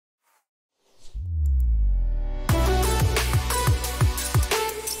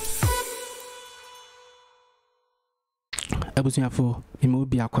Ebusuafo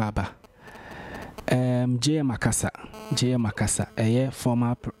imubi akwaba. JM Akasa,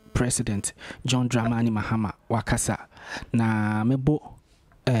 former President John Dramani Mahama wakasa na mebo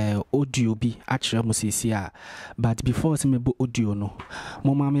audio bi actually musisia, but before se mebo audio no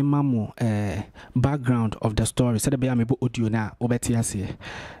mo ma me mamo background of the story said be mebo audio na obeti ase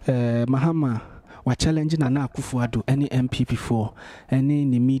Mahama wa challenge Nana Addo any MPP4 any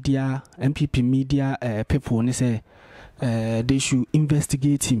ni media MPP media people ni say they should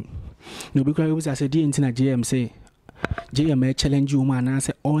investigate him. No, because I said, Intina JM say, JM challenge you man and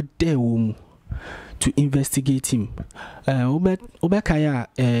say, all day to investigate him. Obekaya,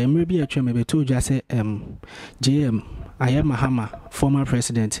 maybe a tremor, maybe told you, say, JM, I am Mahama, former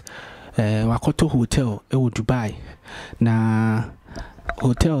president, Wakoto Hotel, Dubai. Na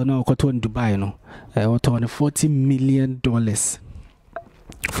hotel no, Koto in Dubai, no, what on $40 million.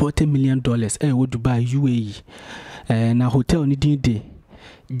 $40 million, Dubai, UAE. Na hotel ni day.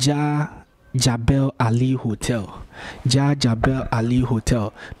 Jabel Ali Hotel. Jabel Ali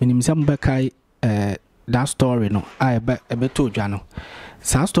Hotel. Minim some bekai that story no. I beto jano.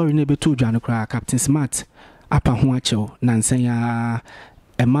 Sa story ne beto jano kra Captain Smart apa ho achew nansen ya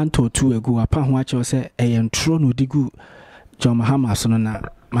a month or two ago apa ho achew say e entro no digu John Mahama so na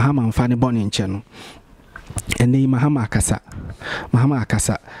Mahama mfane boni nche no. Ene Mahama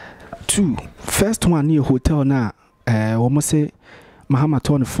akasa. Two first one near hotel na almost say Mahama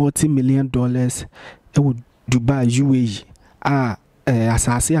turned $40 million Dubai UAE.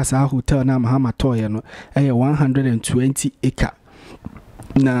 As our hotel na Mahama toy no 120 acre.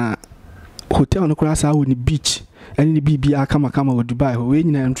 Na hotel no cross out the beach. Any BB kama with Dubai. We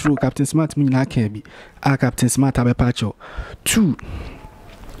na intro Captain Smart me na can be. Captain Smart abe pacho. Two.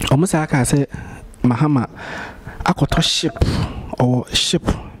 Almost aka say Mahama akoto ship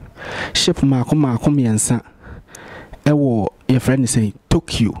mako miensa. Your friend is saying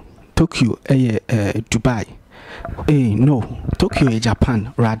Tokyo, Dubai. No, Tokyo,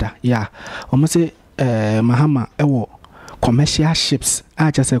 Japan, rather. Yeah, almost say Mahama, commercial ships. I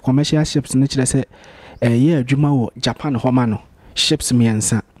just say commercial ships. Nature say Juma Japan, Homano ships me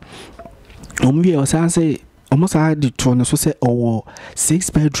answer. We also say almost I had the tone so say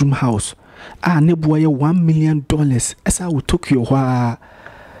 6-bedroom house. Nebuaye $1 million. As I would Tokyo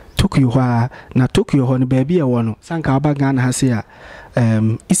na Tokyo ho baby a wono sanka Ghana has here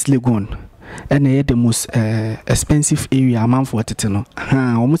East Legon and the most expensive area amount for it no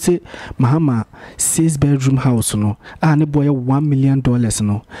almost say Mahama 6-bedroom house no ne boy $1 million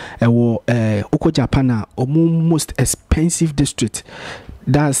no Oko Japan most expensive district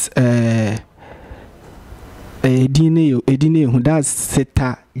that's Edine that's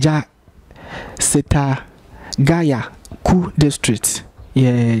Seta Gaya Ku district.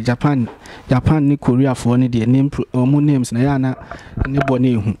 Yeah, Japan ni Korea for any the name names na yana ne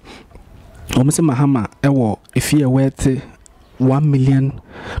bone hu. Omse Mahama if you worth $1 million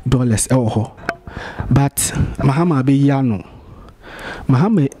ho. But Mahama be yano.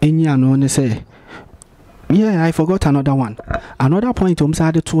 Mahama enyano ne say, yeah, I forgot another one. Another point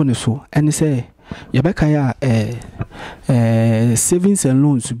had to ne so and say yebeka ya savings and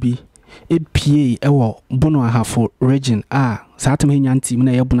loans be APA bono half region Saturday Yanti when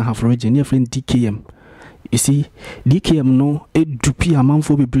I abuna half region near friend DKM. You see, DKM no dupi a man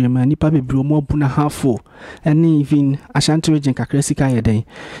for be brema, nipa be bromo buna half for, and even Ashanti region Kakresica day,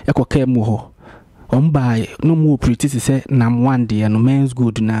 Eko Kemuho. By no more pretty to say, Nam one day and no man's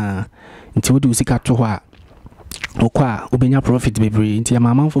good na until we do see Katoa. Okwa ubenya profit bebre nti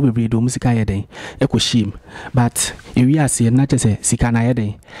mama mfo bebre do musika yeden ekoshim but ewi ase na tese sika na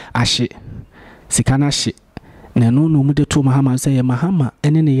yeden ahye sika na hye na no mu de to Mahama say Mahama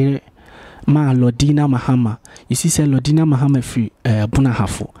ene ne yere ma Lodina Mahama you see say Lodina Mahama free buna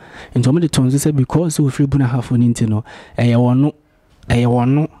hafo nti o mu de tonze say because we free buna hafo ni nti no eye wono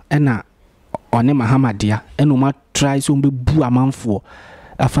ena one Mahama dia eno ma try so mbe bu amanfo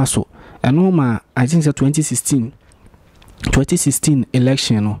afaso eno ma I think say 2016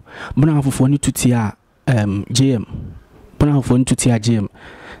 election no buna hafo ni tutia JM buna hafo ni tutia JM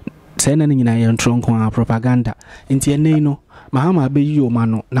say na nyina ye ntronko propaganda nti ene no Mahama be yi o ma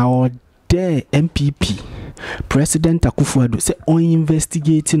no na o de MPP President Akufo-Addo say on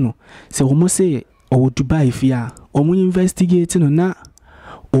investigate no say homo say o Dubai fia o mo investigate no na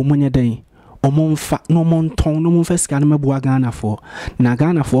o mo nyeden o mo mfa no mo nton no mo mfa sika no meboa Ghana for na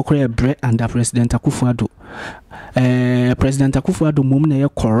Ghana for kra bre under President Akufo-Addo President Akufo-Addo mom na ye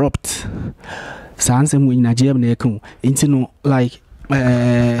corrupt sanse mu nyina JM na ye kan nti no like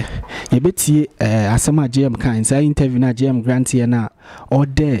yebeti asema JM kan say interview na JM grant here na or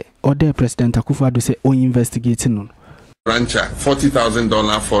there President Akufo-Addo say o investigate no Rancher,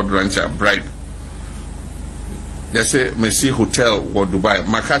 $40,000 Ford Rancher bribe. They say, Messi Hotel or Dubai.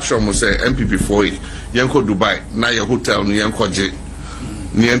 Makachro must say MPP for it. Yanko Dubai. Na your hotel, ni yanko J.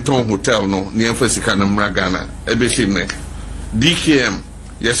 Ni Anton Hotel, no. Ni yanko Sikana Mragana. Ebeshine. DKM.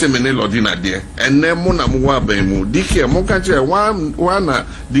 Yes, mene lodina there. And then Mona Mua Bemu. DKM. Mokache, one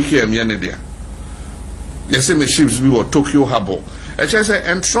DKM Yane there. Yes, me ships we were Tokyo Harbor. I just say,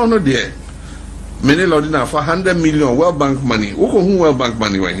 and Toronto there. Many lodina for 100 million World Bank money. Who World Bank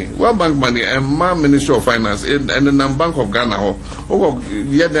money when World Bank money and my Ministry of Finance and the Bank of Ghana ho.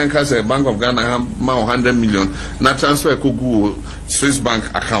 Yet then say Bank of Ghana have 100 million. Now transfer Kugu Swiss bank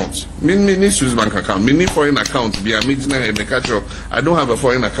account. Mini Swiss bank account. Mini foreign account. Be a meeting in the catcher. I don't have a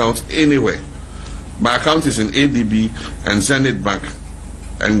foreign account anywhere. My account is in ADB and Zenith Bank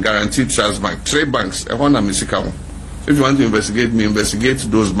and Guaranteed Trust Bank. 3 banks. I want to miss account. If you want to investigate me, investigate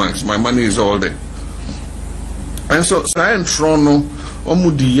those banks. My money is all there. And so, in Toronto,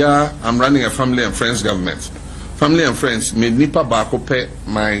 Omudiya, I'm running a family and friends government. Family and friends, me nipa bako pe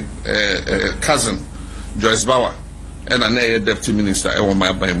my cousin, Joyce Bauer, and an deputy minister, ewa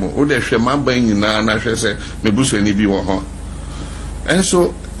my baimo. Ode she my bain na na she say me busu ni bi wo ho. And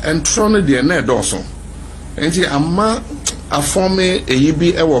so, and Toronto de na doso. Enti ama afome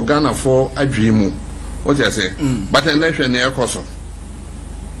eyibi ewo Ghana for adwemu. What you say? But en na hwe na ekoso.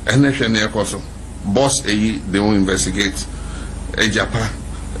 En na hwe na ekoso. Boss they won't investigate Japan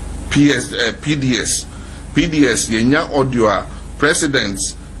PDS yenya audio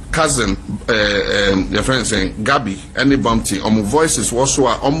president's cousin your friend saying Gabi any bumpty voices also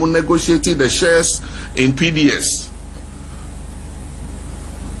are negotiating the shares in PDS.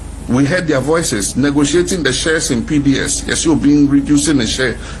 We heard their voices negotiating the shares in PDS. Yes, you're being reducing the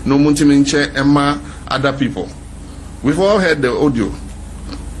share no muntiminche Emma other people. We've all heard the audio.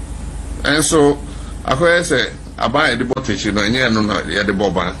 And so I say about the bottage, you know, the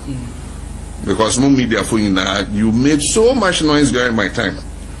boba because no media for you now. You made so much noise during my time,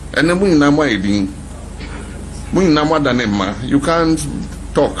 and then you can't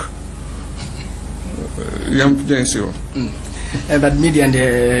talk. But media and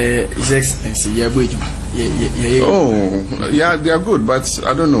is expensive. Oh, yeah, they are good, but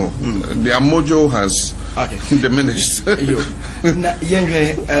I don't know. Their mojo has diminished.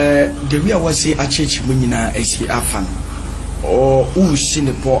 The way I was say a church munina is afan or who seen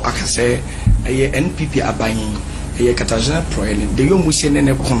the poor akase a NPP abaying a Katajana proel the young Musin and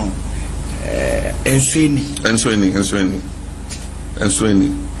a cono and Sweeney.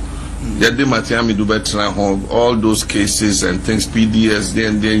 Yet the Matiami do better all those cases and things, PDS,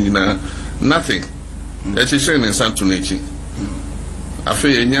 then you know, nothing. That's a shame in Santunechi. I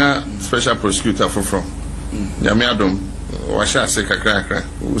feel special prosecutor for from Nana Addo.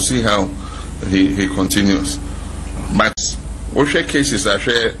 We'll see how he continues. But what cases are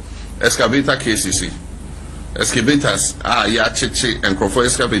excavator cases? Excavators chichi and crofo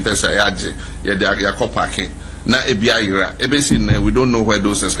excavators they are parking. Na ebiaira ebesin we don't know where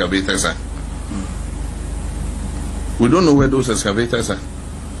those excavators are. We don't know where those excavators are.